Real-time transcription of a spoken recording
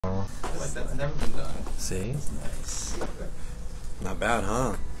Oh. That's never been done. See? Nice. Not bad,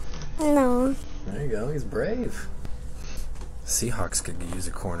 huh? No. There you go. He's brave. Seahawks could use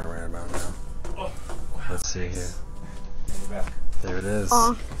a corner right about now. Oh, let's see here. There it is.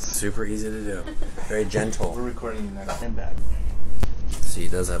 Super easy to do. Very gentle. We're recording you next. And back. See, he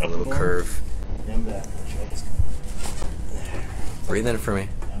does have a little curve. And back. Breathe in for me.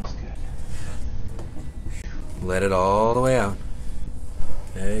 That's good. Let it all the way out.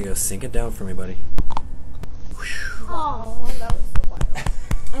 There you go. Sink it down for me, buddy. Oh, that was so wild.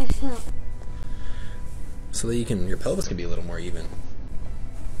 I felt. So that your pelvis can be a little more even.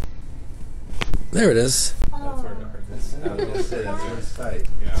 There it is. That's where it hurts. I was gonna say, that's where it's tight.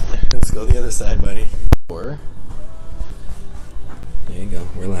 Yeah. Let's go the other side, buddy. There you go.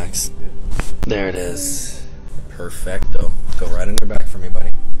 Relax. There it is. Perfecto. Go right on your back for me,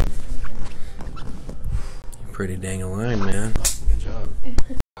 buddy. You're pretty dang aligned, man. Good job.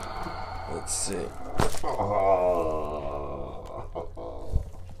 Let's see.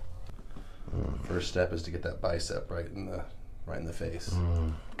 First step is to get that bicep right in the face.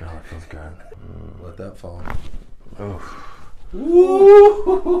 God, it feels good. Let that fall. Oh.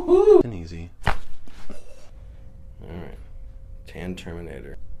 And easy. Alright. Tan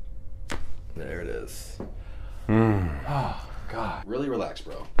Terminator. There it is. Oh, God. Really relax,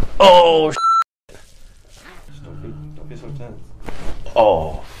 bro. Oh, Just don't be so tense.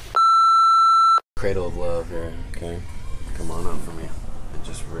 Oh. Cradle of love here, okay? Come on up for me. And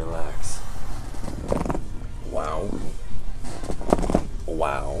just relax. Wow.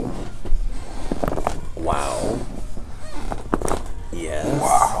 Wow. Wow. Yes.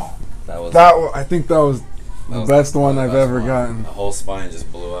 Wow. I think that was the best one I've ever gotten. The whole spine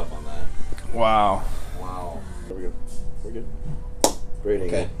just blew up on that. Wow. Wow. We're good. Great.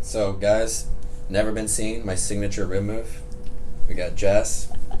 Okay, so guys, never been seen, my signature rib move. We got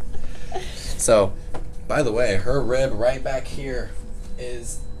Jess. So, by the way, her rib right back here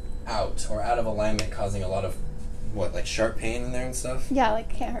is out of alignment, causing a lot of like sharp pain in there and stuff. Yeah, like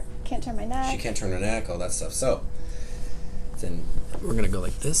can't turn my neck. She can't turn her neck, all that stuff. So then we're gonna go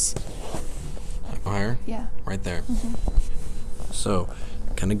like this. Higher. Yeah. Right there. So,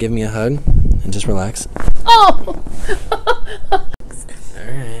 kind of give me a hug and just relax. Oh. All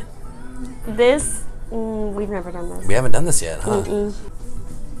right. This we've never done this. We haven't done this yet, huh? Gosh.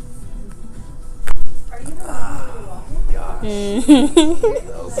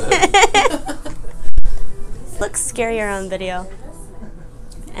 That was it. Looks scarier on video.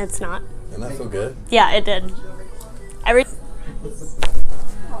 It's not. Didn't that feel good? Yeah, it did.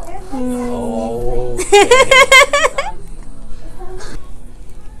 Oh.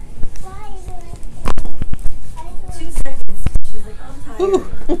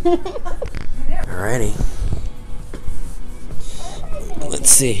 Alrighty. Let's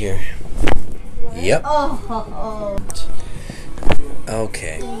see here. Yep.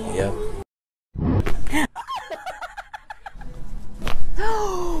 Okay. Yep.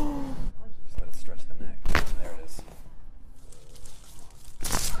 Just let it stretch the neck. There it is.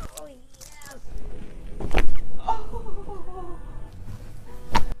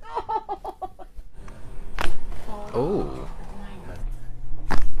 Oh.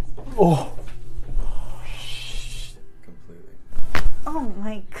 Oh. Completely. Oh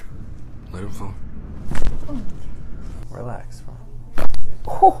my God. Let it fall. Relax.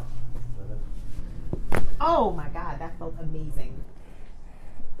 Oh. Oh my God, that felt amazing.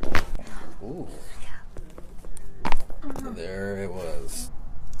 Ooh. There it was.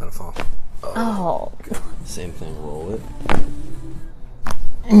 Let it fall. Oh. Same thing. Roll it.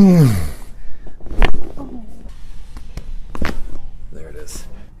 There it is.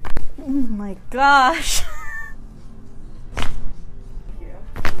 Oh my gosh.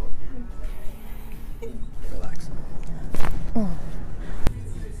 Relax.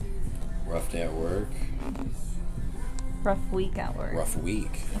 Rough day at work. Rough week at work. Rough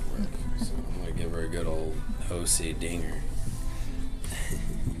week at work. So I'm gonna give her a good old OC dinger.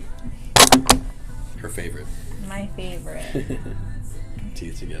 Her favorite. My favorite.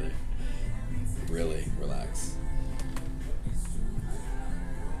 Teeth together. Really relax.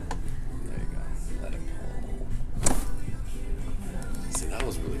 There you go. Let it pull. See, that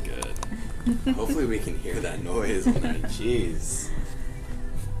was really good. Hopefully we can hear that noise on that. Jeez.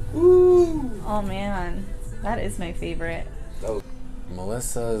 Woo! Oh man, that is my favorite. That was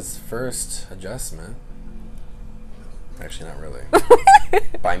Melissa's first adjustment. Actually, not really.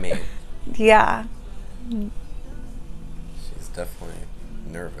 By me. Yeah. She's definitely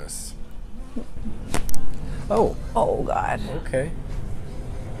nervous. Oh. Oh God. Okay.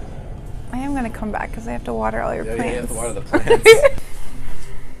 I am gonna come back because I have to water all your Yeah, plants. you have to water the plants.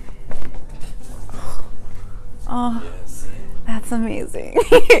 Oh, Yes. that's amazing.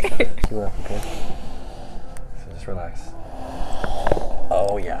 Keep it up, okay? So just relax.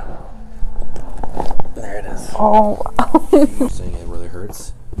 Oh yeah. There it is. Oh, wow. You're saying it really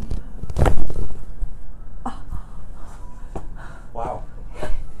hurts. Wow.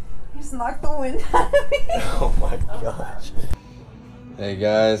 You just knocked the wind out of me. Oh my gosh. Hey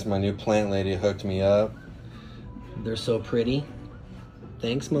guys, my new plant lady hooked me up. They're so pretty.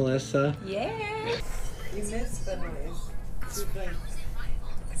 Thanks, Melissa. Yeah. You missed the noise.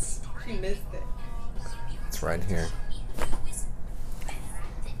 She missed it. It's right here.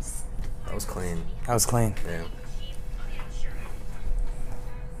 That was clean. That was clean. Yeah.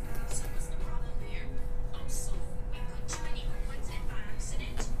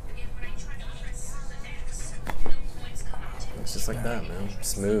 It's just like that, man.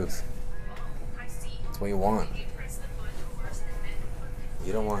 Smooth. That's what you want.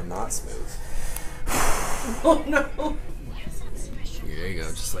 You don't want it not smooth. Oh no. There you go,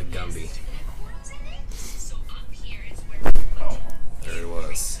 just like Gumby. There it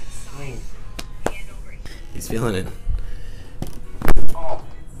was. He's feeling it.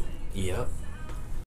 Yep.